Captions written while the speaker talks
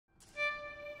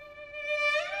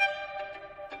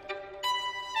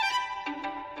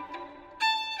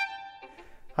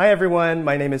Hi everyone,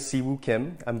 my name is Siwoo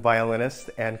Kim. I'm violinist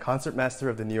and concertmaster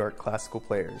of the New York Classical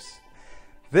Players.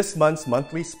 This month's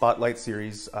monthly Spotlight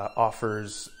series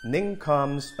offers Ning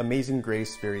Kam's Amazing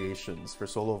Grace variations for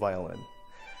solo violin.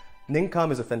 Ning Kam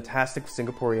is a fantastic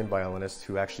Singaporean violinist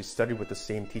who actually studied with the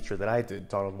same teacher that I did,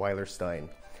 Donald Weilerstein.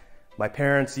 My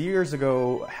parents years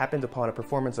ago happened upon a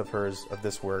performance of hers of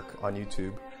this work on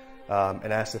YouTube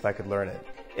and asked if I could learn it.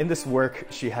 In this work,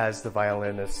 she has the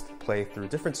violinist play through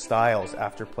different styles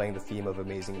after playing the theme of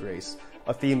Amazing Grace,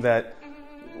 a theme that,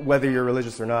 whether you're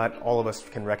religious or not, all of us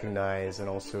can recognize and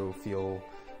also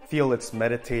feel its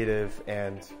meditative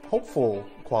and hopeful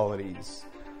qualities.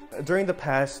 During the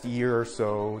past year or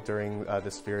so, during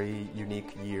this very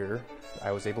unique year,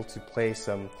 I was able to play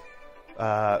some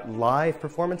live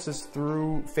performances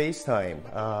through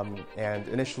FaceTime, and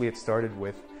initially it started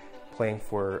with playing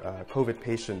for COVID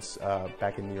patients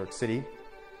back in New York City.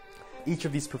 Each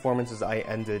of these performances I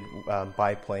ended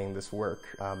by playing this work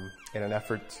in an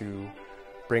effort to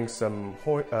bring some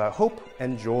hope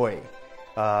and joy,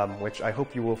 which I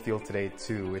hope you will feel today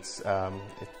too. It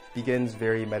begins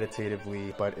very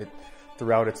meditatively, but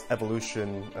throughout its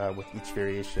evolution with each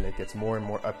variation, it gets more and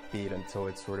more upbeat until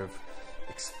it sort of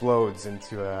explodes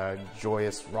into a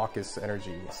joyous, raucous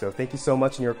energy. So thank you so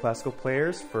much, New York Classical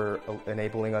Players, for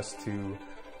enabling us to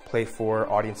play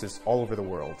for audiences all over the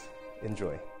world.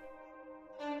 Enjoy.